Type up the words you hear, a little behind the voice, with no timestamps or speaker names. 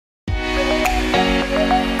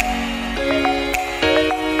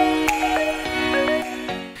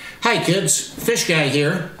Hi kids, Fish Guy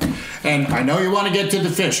here, and I know you want to get to the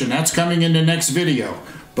fish, and that's coming in the next video,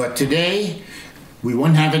 but today we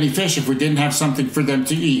wouldn't have any fish if we didn't have something for them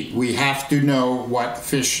to eat. We have to know what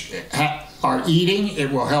fish are eating.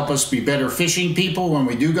 It will help us be better fishing people when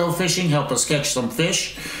we do go fishing, help us catch some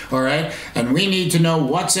fish, all right? And we need to know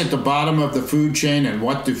what's at the bottom of the food chain and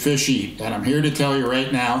what do fish eat. And I'm here to tell you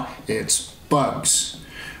right now, it's bugs.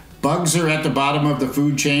 Bugs are at the bottom of the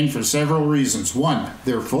food chain for several reasons. One,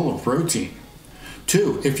 they're full of protein.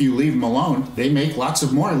 Two, if you leave them alone, they make lots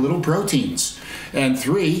of more little proteins. And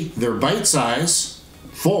three, they're bite size.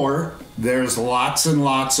 Four, there's lots and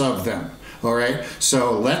lots of them. All right,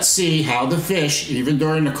 so let's see how the fish, even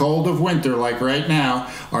during the cold of winter like right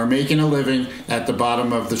now, are making a living at the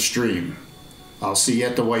bottom of the stream. I'll see you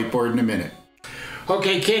at the whiteboard in a minute.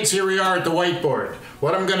 Okay kids, here we are at the whiteboard.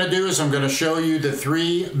 What I'm going to do is I'm going to show you the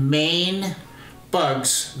three main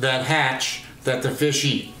bugs that hatch that the fish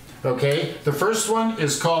eat. Okay, the first one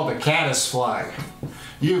is called the caddisfly.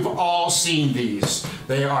 You've all seen these.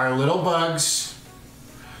 They are little bugs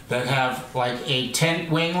that have like a tent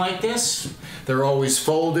wing like this. They're always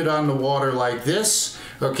folded on the water like this.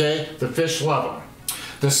 Okay, the fish love them.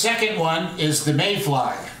 The second one is the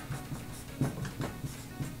mayfly.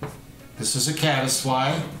 This is a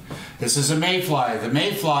caddisfly. This is a mayfly. The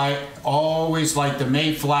mayfly, always like the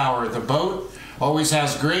Mayflower, the boat, always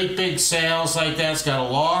has great big sails like that. It's got a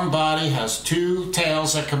long body, has two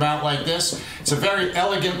tails that come out like this. It's a very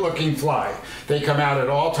elegant looking fly. They come out at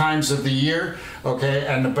all times of the year, okay,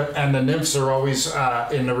 and the nymphs are always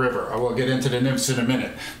in the river. I will get into the nymphs in a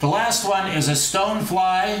minute. The last one is a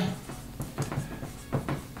stonefly,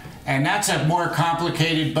 and that's a more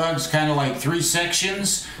complicated bug. It's kind of like three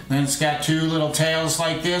sections. Then it's got two little tails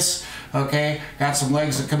like this. Okay, got some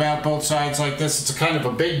legs that come out both sides like this. It's a kind of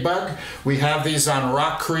a big bug. We have these on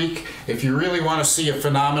Rock Creek. If you really want to see a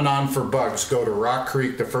phenomenon for bugs, go to Rock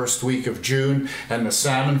Creek the first week of June, and the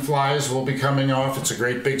salmon flies will be coming off. It's a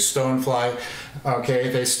great big stone fly. Okay,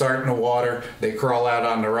 they start in the water, they crawl out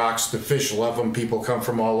on the rocks. The fish love them. People come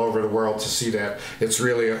from all over the world to see that. It's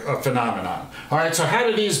really a phenomenon. All right, so how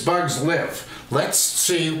do these bugs live? Let's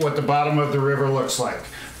see what the bottom of the river looks like.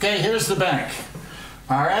 Okay, here's the bank.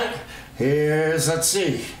 All right. Let's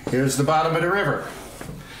see, here's the bottom of the river.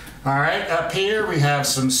 All right, up here we have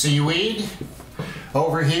some seaweed.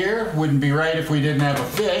 Over here, wouldn't be right if we didn't have a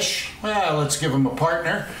fish. Well, let's give them a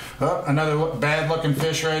partner. Oh, another bad looking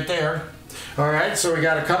fish right there. All right, so we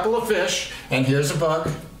got a couple of fish, and here's a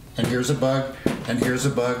bug, and here's a bug, and here's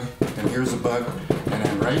a bug, and here's a bug, and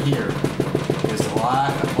then right here is a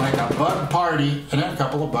lot, like a bug party, and then a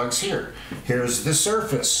couple of bugs here. Here's the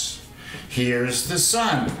surface. Here's the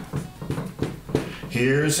sun.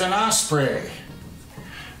 Here's an osprey.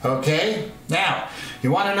 Okay, now, you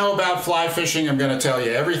want to know about fly fishing? I'm going to tell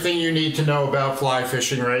you everything you need to know about fly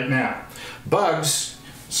fishing right now. Bugs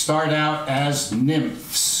start out as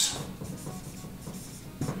nymphs.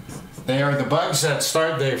 They are the bugs that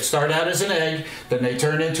start out as an egg, then they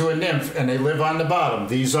turn into a nymph, and they live on the bottom.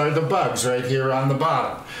 These are the bugs right here on the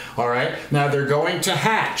bottom. All right, now they're going to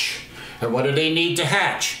hatch. And what do they need to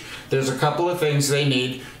hatch? There's a couple of things they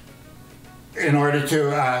need in order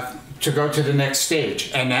to go to the next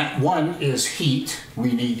stage, and that one is heat.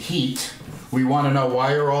 We need heat. We want to know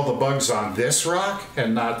why are all the bugs on this rock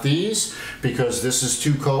and not these, because this is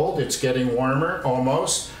too cold. It's getting warmer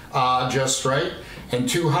almost, just right, and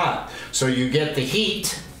too hot. So you get the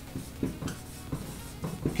heat,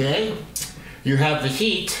 okay? You have the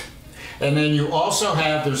heat, and then you also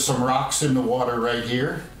have, there's some rocks in the water right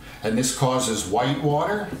here, and this causes white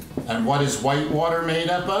water. And what is white water made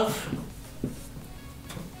up of?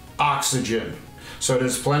 Oxygen. So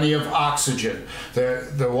there's plenty of oxygen.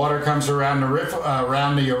 The water comes around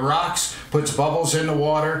the rocks, puts bubbles in the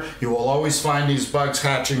water. You will always find these bugs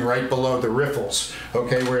hatching right below the riffles,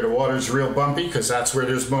 okay, where the water's real bumpy, because that's where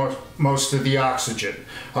there's most of the oxygen.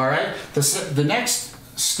 All right, the next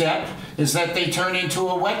step is that they turn into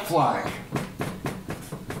a wet fly.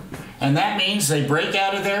 And that means they break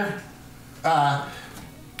out of their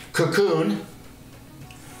cocoon,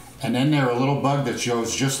 and then they're a little bug that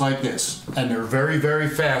goes just like this. And they're very, very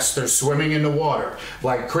fast. They're swimming in the water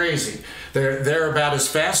like crazy. They're about as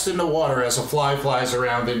fast in the water as a fly flies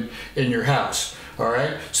around in your house. All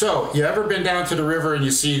right? So, you ever been down to the river and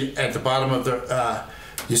you see at the bottom of the,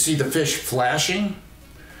 you see the fish flashing?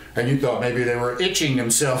 And you thought maybe they were itching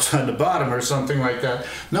themselves on the bottom or something like that.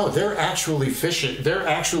 No, they're actually fishing. They're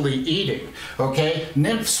actually eating, okay?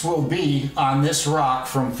 Nymphs will be on this rock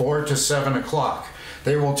from 4 to 7 o'clock.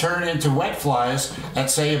 They will turn into wet flies at,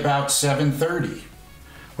 say, about 7:30,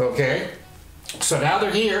 okay? So now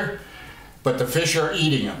they're here, but the fish are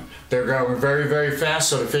eating them. They're going very, very fast,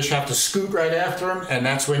 so the fish have to scoot right after them, and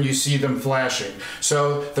that's when you see them flashing.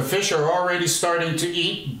 So the fish are already starting to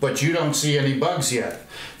eat, but you don't see any bugs yet.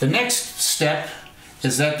 The next step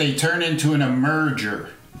is that they turn into an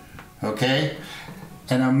emerger, okay?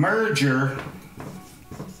 An emerger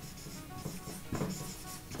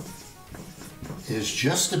is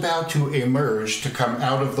just about to emerge to come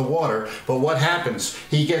out of the water, but what happens?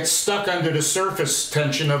 He gets stuck under the surface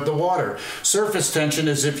tension of the water. Surface tension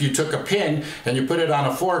is if you took a pin and you put it on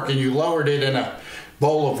a fork and you lowered it in a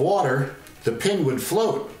bowl of water, the pin would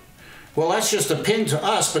float. Well, that's just a pin to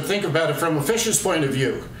us, but think about it from a fish's point of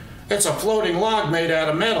view. It's a floating log made out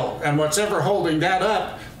of metal, and what's ever holding that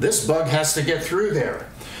up, this bug has to get through there.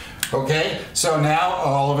 Okay, so now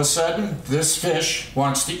all of a sudden this fish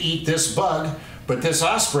wants to eat this bug, but this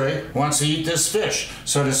osprey wants to eat this fish.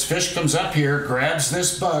 So this fish comes up here, grabs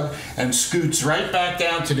this bug, and scoots right back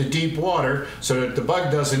down to the deep water so that the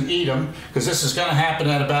bug doesn't eat him, because this is going to happen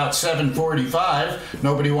at about 7:45.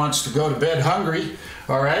 Nobody wants to go to bed hungry,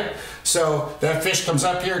 all right? So that fish comes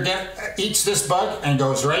up here, eats this bug, and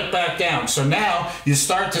goes right back down. So now you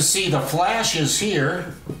start to see the flashes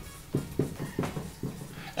here,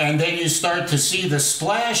 and then you start to see the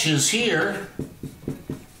splashes here,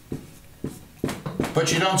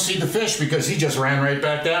 but you don't see the fish because he just ran right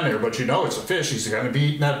back down there. But you know it's a fish. He's going to be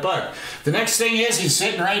eating that bug. The next thing is he's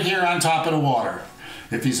sitting right here on top of the water.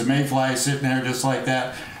 If he's a mayfly, he's sitting there just like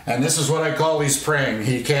that. And this is what I call he's praying.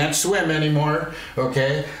 He can't swim anymore,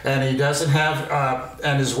 okay? And he doesn't have,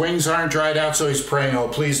 and his wings aren't dried out, so he's praying, oh,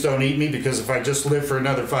 please don't eat me, because if I just live for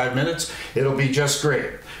another 5 minutes, it'll be just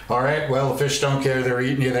great. All right? Well, the fish don't care. They're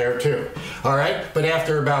eating you there too. All right? But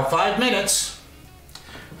after about 5 minutes,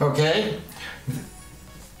 okay,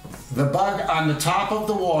 the bug on the top of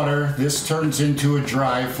the water, this turns into a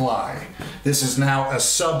dry fly. This is now a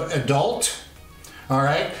sub-adult, all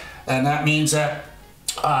right? And that means that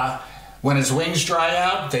when his wings dry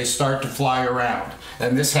out, they start to fly around.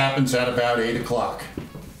 And this happens at about 8 o'clock,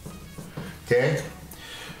 okay?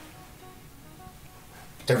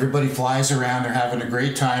 Everybody flies around, they're having a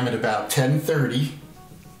great time. At about 10:30,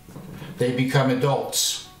 they become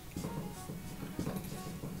adults.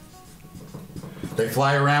 They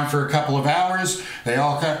fly around for a couple of hours. They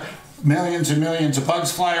all cut millions and millions of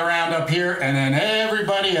bugs fly around up here, and then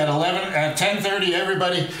everybody at 10:30,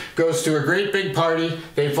 everybody goes to a great big party.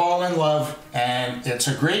 They fall in love, and it's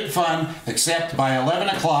a great fun. Except by 11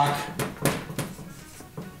 o'clock,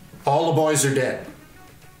 all the boys are dead.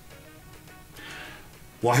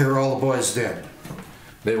 Why are all the boys dead?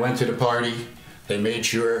 They went to the party. They made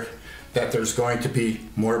sure that there's going to be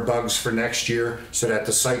more bugs for next year so that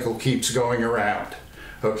the cycle keeps going around,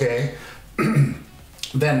 okay?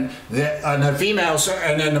 Then the females,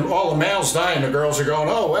 and then all the males die, and the girls are going,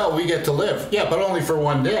 oh, well, we get to live. Yeah, but only for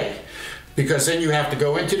 1 day, because then you have to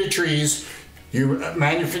go into the trees, you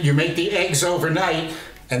make the eggs overnight,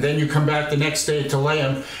 and then you come back the next day to lay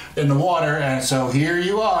them in the water. And so here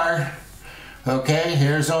you are, okay?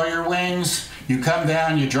 Here's all your wings. You come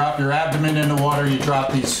down, you drop your abdomen in the water, you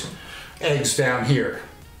drop these eggs down here.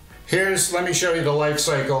 Let me show you the life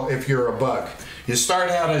cycle if you're a bug. You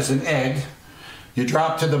start out as an egg, you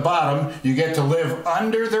drop to the bottom, you get to live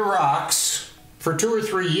under the rocks for 2 or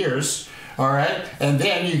 3 years, all right? And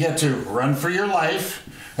then you get to run for your life,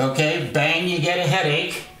 okay? Bang, you get a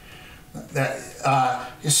headache.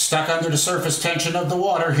 You're stuck under the surface tension of the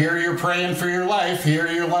water. Here you're praying for your life. Here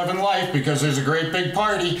you're loving life because there's a great big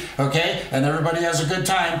party, okay? And everybody has a good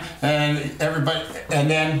time, and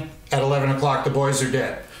then at 11 o'clock, the boys are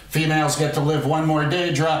dead. Females get to live 1 more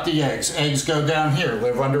day, drop the eggs. Eggs go down here,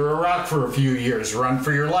 live under a rock for a few years, run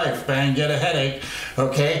for your life, bang, get a headache,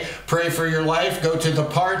 okay? Pray for your life, go to the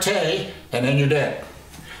party, and then you're dead.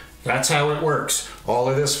 That's how it works. All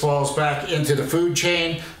of this falls back into the food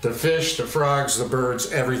chain, the fish, the frogs, the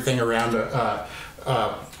birds, everything around the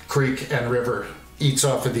creek and river eats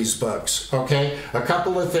off of these bugs, okay? A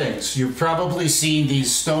couple of things. You've probably seen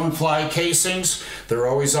these stonefly casings. They're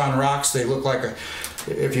always on rocks. They look like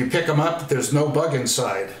if you pick them up, there's no bug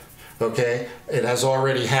inside, okay? It has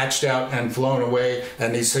already hatched out and flown away,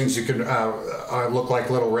 and these things you can look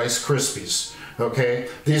like little Rice Krispies, okay?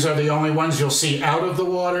 These are the only ones you'll see out of the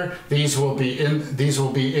water. These will be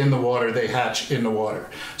in the water. They hatch in the water.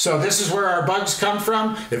 So this is where our bugs come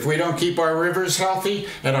from. If we don't keep our rivers healthy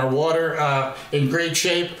and our water in great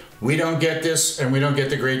shape, we don't get this, and we don't get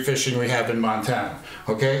the great fishing we have in Montana,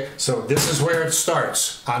 okay? So this is where it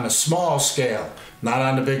starts, on a small scale, not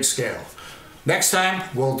on the big scale. Next time,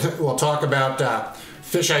 we'll talk about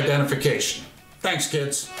fish identification. Thanks,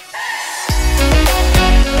 kids.